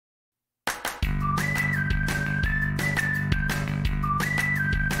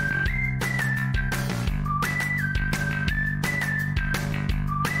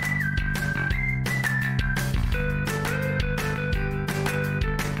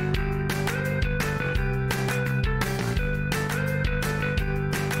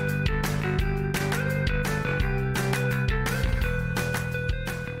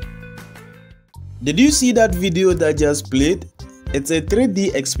Did you see that video that just played? It's a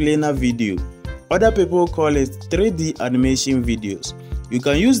 3D explainer video. Other people call it 3D animation videos. You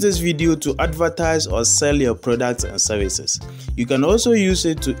can use this video to advertise or sell your products and services. You can also use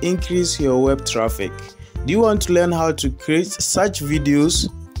it to increase your web traffic. Do you want to learn how to create such videos?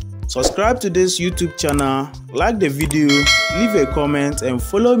 Subscribe to this YouTube channel, like the video, leave a comment, and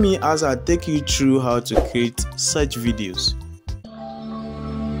follow me as I take you through how to create such videos.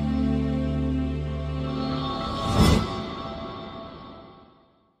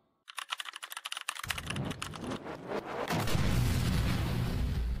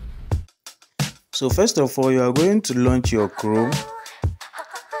 So first of all, you are going to launch your Chrome.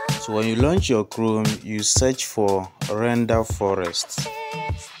 So when you launch your Chrome, you search for Render Forest.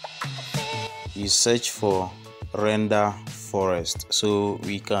 You search for Render Forest. So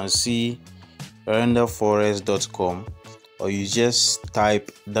we can see renderforest.com, or you just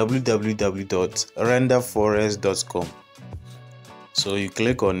type www.renderforest.com. So you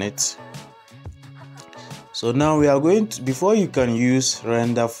click on it. So now we are going to, before you can use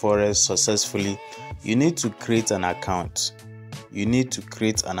Render Forest successfully, you need to create an account. You need to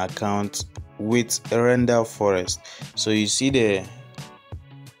create an account with Render Forest. So you see the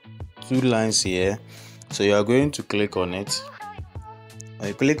two lines here. So you are going to click on it. When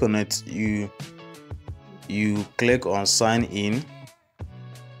you click on it, you click on sign in.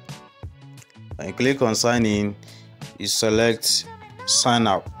 When you click on sign in, you select sign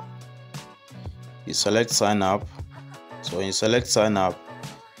up. You select sign up. So when you select sign up,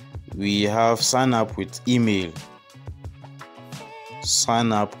 we have sign up with email.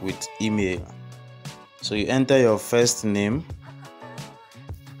 Sign up with email. So you enter your first name.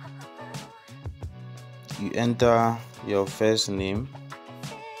 You enter your first name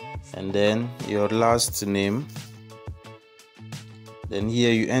and then your last name. Then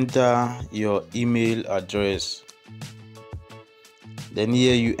here you enter your email address. Then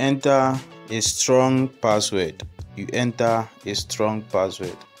here you enter a strong password. You enter a strong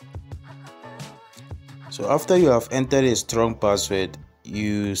password. So after you have entered a strong password,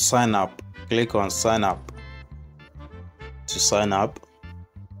 you sign up. Click on sign up to sign up.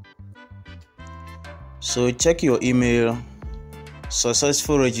 So check your email.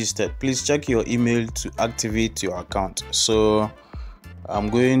 Successful registered. Please check your email to activate your account. So I'm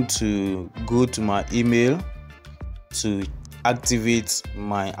going to go to my email to activate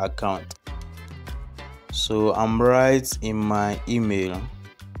my account. So I'm right in my email.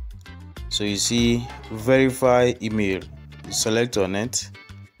 So you see verify email. You select on it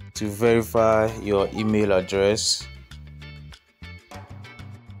to verify your email address.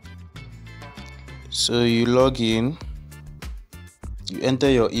 So you log in. You enter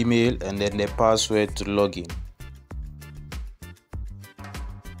your email and then the password to log in.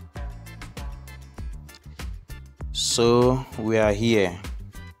 So we are here.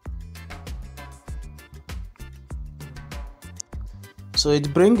 So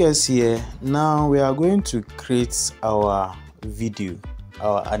it brings us here. Now we are going to create our video,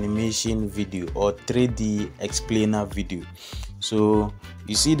 our animation video or 3D explainer video. So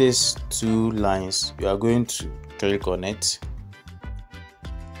you see these two lines. You are going to click on it.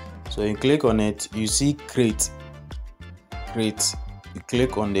 So you click on it, you see create. You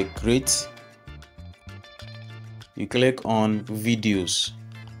click on the create. You click on videos.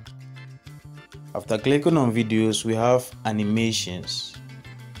 After clicking on videos, we have animations.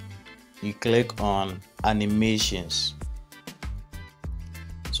 You click on animations.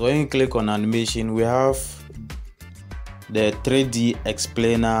 So when you click on animation, we have the 3D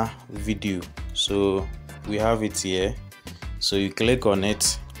explainer video. So we have it here. So you click on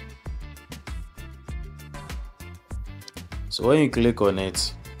it. So when you click on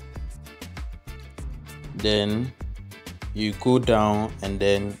it, then you go down and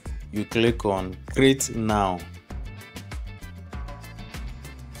then you click on create now.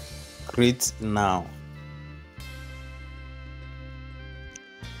 Create now.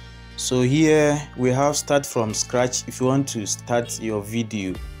 So here we have start from scratch. If you want to start your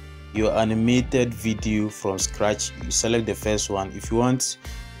video, your animated video from scratch, you select the first one. If you want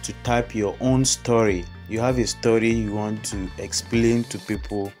to type your own story, you have a story you want to explain to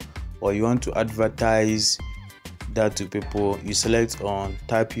people, or you want to advertise that to people, you select on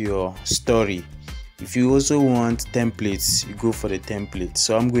type your story. If you also want templates, you go for the template.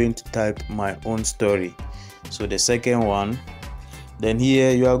 So I'm going to type my own story. So the second one. Then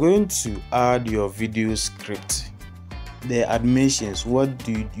here you are going to add your video script, the animations. What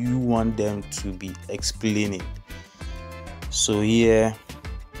do you want them to be explaining? So here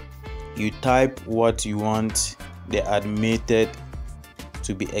you type what you want the animated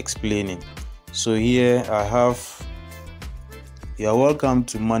to be explaining. So here I have, you are welcome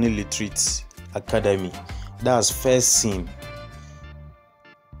to Money Literate Academy. That's first scene.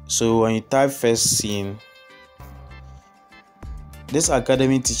 So when you type first scene, this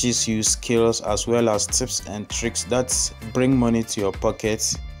academy teaches you skills as well as tips and tricks that bring money to your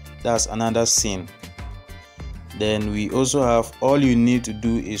pocket. That's another scene. Then we also have, all you need to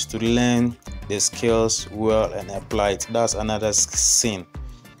do is to learn the skills well and apply it. That's another scene.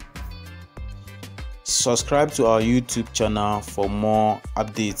 Subscribe to our YouTube channel for more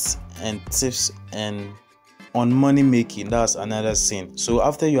updates and tips and on money making. That's another scene. So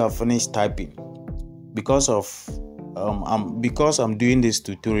after you have finished typing, because I'm doing this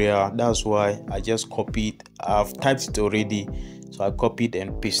tutorial, that's why I just copied. I've typed it already, so I copied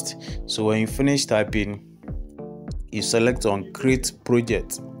and paste. So when you finish typing, you select on create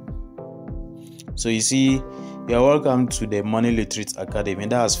project. So you see, you are welcome to the Money Literate Academy.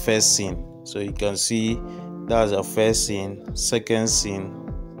 That's first scene. So you can see that's a first scene, second scene,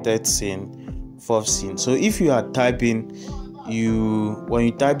 third scene, fourth scene. So if you are typing, when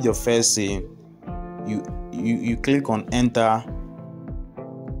you type your first scene, you click on enter,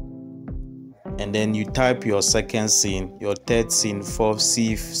 and then you type your second scene, your third scene, fourth,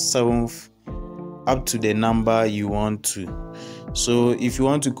 fifth, seventh, up to the number you want to. So if you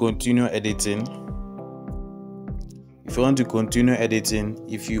want to continue editing,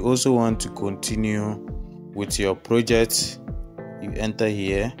 if you also want to continue with your project, you enter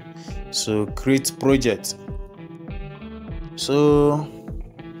here. So create project. So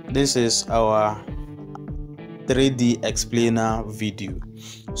this is our 3D explainer video.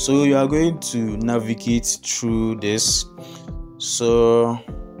 So you are going to navigate through this. So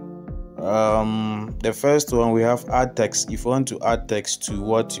the first one, we have add text. If you want to add text to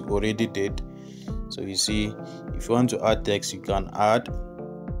what you already did, so you see, if you want to add text, you can add.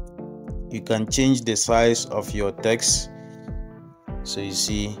 You can change the size of your text. So you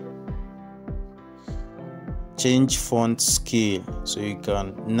see, change font scale. So you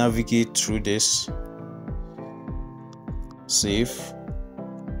can navigate through this. Save.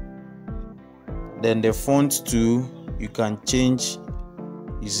 Then the font too, you can change.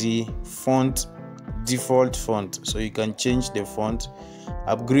 You see, font, default font. So you can change the font,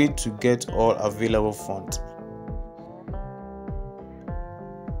 upgrade to get all available font.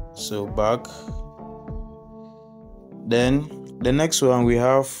 So back. Then the next one, we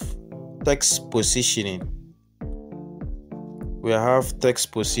have text positioning.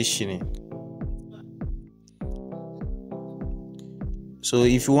 So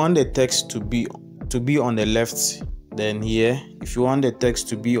if you want the text to be on the left, then here. If you want the text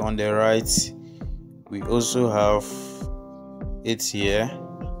to be on the right, we also have it here.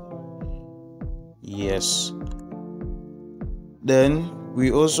 Yes. Then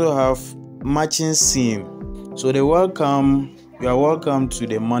we also have matching scene. So you are welcome to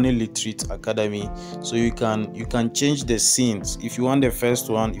the Money Literate Academy. So you can change the scenes. If you want the first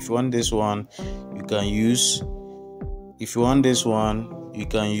one, if you want this one, you can use. If you want this one, you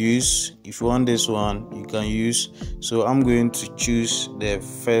can use. If you want this one, you can use. So I'm going to choose the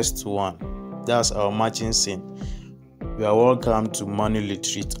first one. That's our matching scene. You are welcome to Money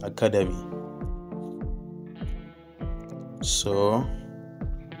Literate Academy. So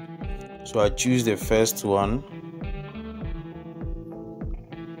I choose the first one.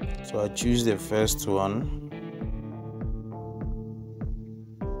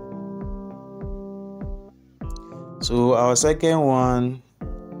 So our second one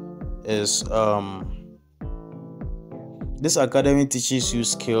is this academy teaches you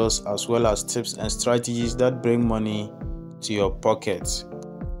skills as well as tips and strategies that bring money to your pocket.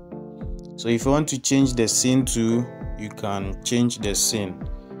 So if you want to change the scene too, you can change the scene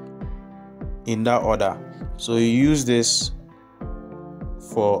in that order. So you use this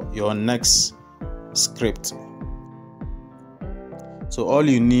for your next script. So all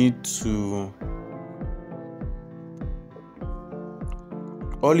you need to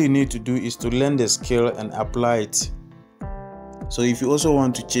do is to learn the skill and apply it. So if you also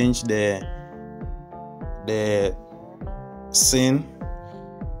want to change the scene,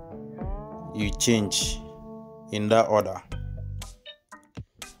 you change in that order.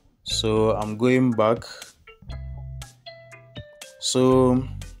 So I'm going back. So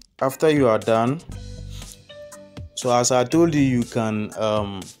after you are done, so as I told you can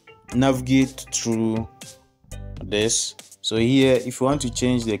navigate through this. So here, if you want to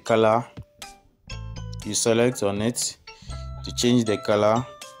change the color, you select on it to change the color.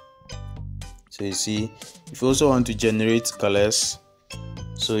 So you see, if you also want to generate colors,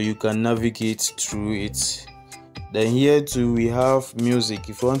 so you can navigate through it. Then here too we have music.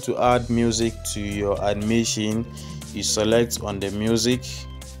 If you want to add music to your animation, you select on the music.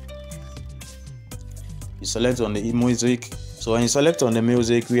 You select on the music. So when you select on the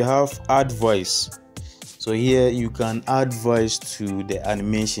music, we have add voice. So here you can add voice to the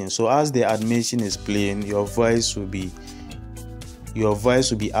animation. So as the animation is playing, your voice will be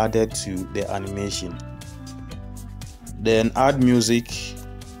added to the animation. Then add music.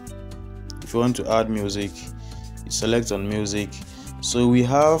 If you want to add music, you select on music. So we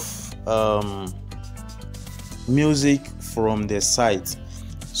have music from the site.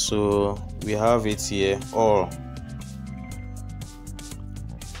 So we have it here all.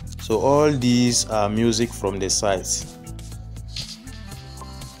 So all these are music from the site.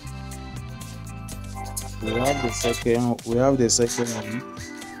 We have the second one.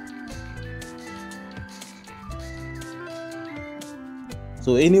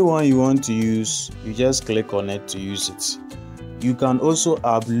 So anyone you want to use, you just click on it to use it. You can also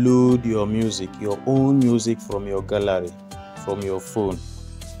upload your music, your own music from your gallery, from your phone.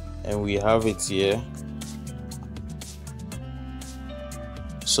 And we have it here.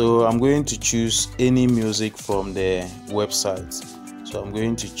 So I'm going to choose any music from the website. So I'm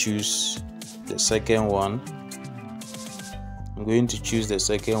going to choose the second one.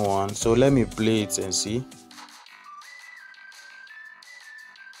 So let me play it and see.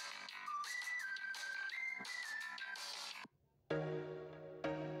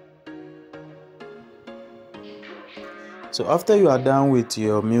 So after you are done with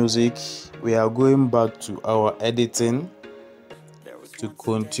your music, we are going back to our editing. To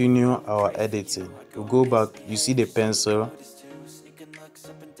continue our editing, we go back. You see the pencil.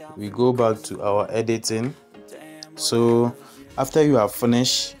 We go back to our editing. So after you have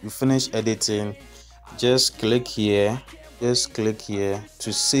finished, editing, just click here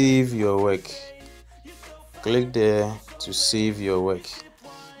to save your work. Click there to save your work.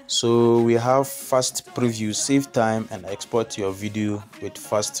 So we have fast preview. Save time and export your video with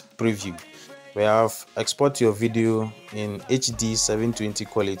fast preview. We have export your video in HD 720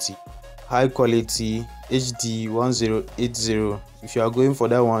 quality, high quality HD 1080. If you are going for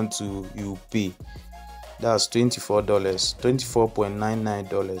that one too, you pay. That's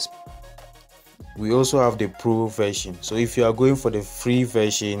 $24.99. We also have the pro version. So if you are going for the free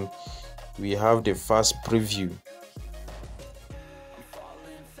version, we have the fast preview.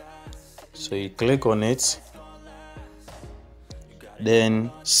 So you click on it, then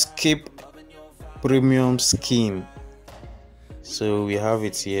skip premium scheme. So we have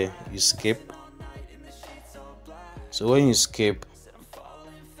it here. You skip. So when you skip,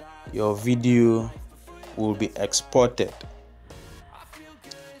 your video will be exported.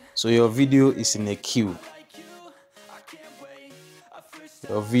 So your video is in a queue.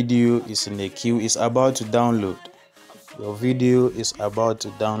 It's about to download. Your video is about to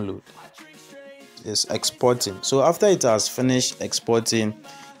download. It's exporting. So after it has finished exporting,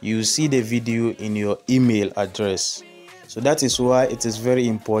 you see the video in your email address. So that is why it is very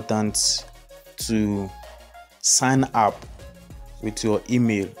important to sign up with your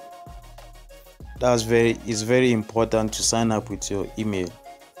email. It's very important to sign up with your email.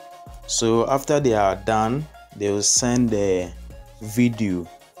 So after they are done, they will send the video.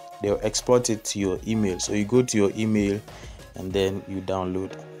 They'll export it to your email. So you go to your email and then you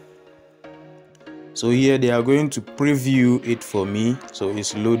download. So here they are going to preview it for me. So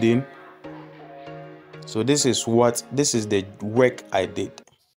it's loading. So this is the work I did.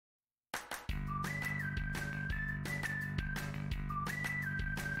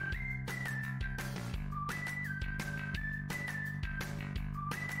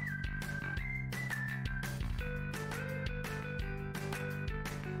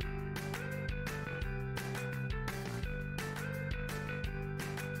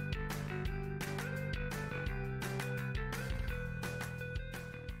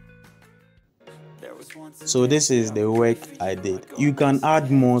 So this is the work I did. You can add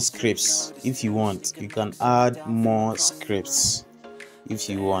more scripts if you want.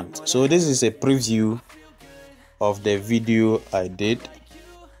 So this is a preview of the video I did.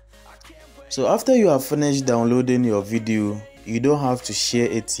 So after you have finished downloading your video, you don't have to share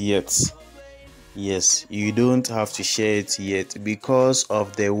it yet. Yes, you don't have to share it yet because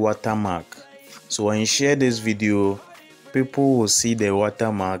of the watermark. So when you share this video, people will see the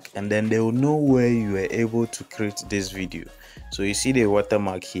watermark and then they will know where you were able to create this video. So you see the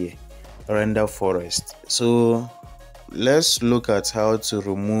watermark here, render forest. So let's look at how to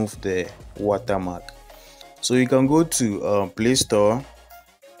remove the watermark. So you can go to Play Store.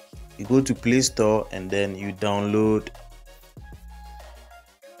 You go to Play Store and then you download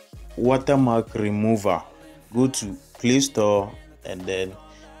watermark remover. go to Play Store and then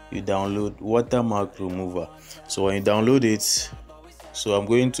you download watermark remover. So when you download it, so I'm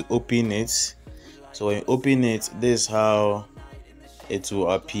going to open it. So when you open it, this is how it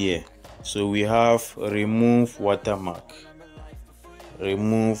will appear. So we have remove watermark.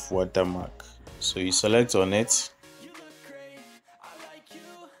 So you select on it.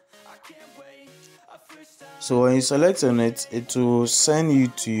 So when you select on it, it will send you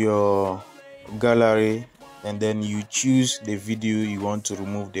to your gallery and then you choose the video you want to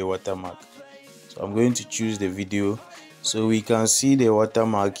remove the watermark. So I'm going to choose the video. So we can see the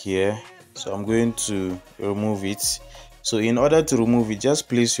watermark here. So I'm going to remove it. So in order to remove it, just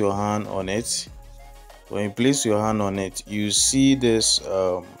place your hand on it. When you place your hand on it, you see this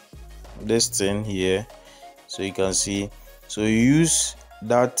thing here. So you can see, so you use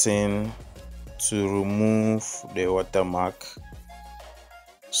that thing to remove the watermark.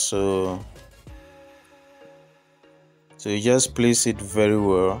 So you just place it very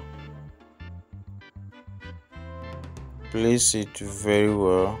well. Place it very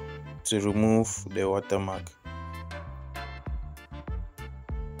well to remove the watermark.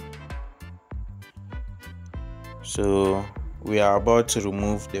 So we are about to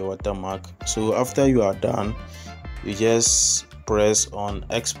remove the watermark. So after you are done, you just press on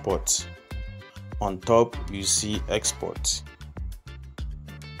export. On top you see export.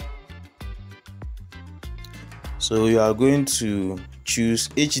 So you are going to choose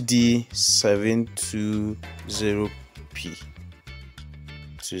HD 720p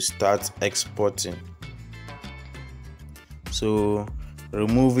to start exporting. So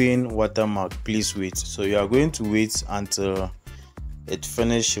removing watermark, please wait. So you are going to wait until it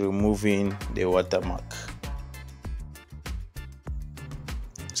finishes removing the watermark.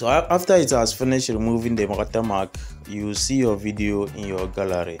 So after it has finished removing the watermark, you will see your video in your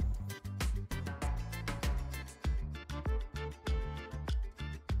gallery.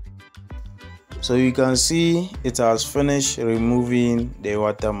 So you can see it has finished removing the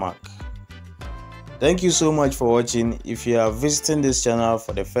watermark. Thank you so much for watching. If you are visiting this channel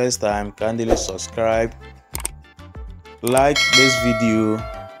for the first time, kindly subscribe, like this video,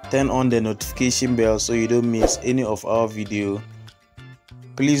 turn on the notification bell so you don't miss any of our video.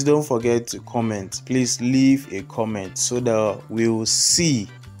 Please don't forget to comment. Please leave a comment so that we will see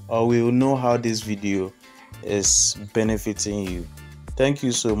or we will know how this video is benefiting you. Thank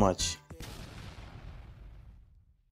you so much.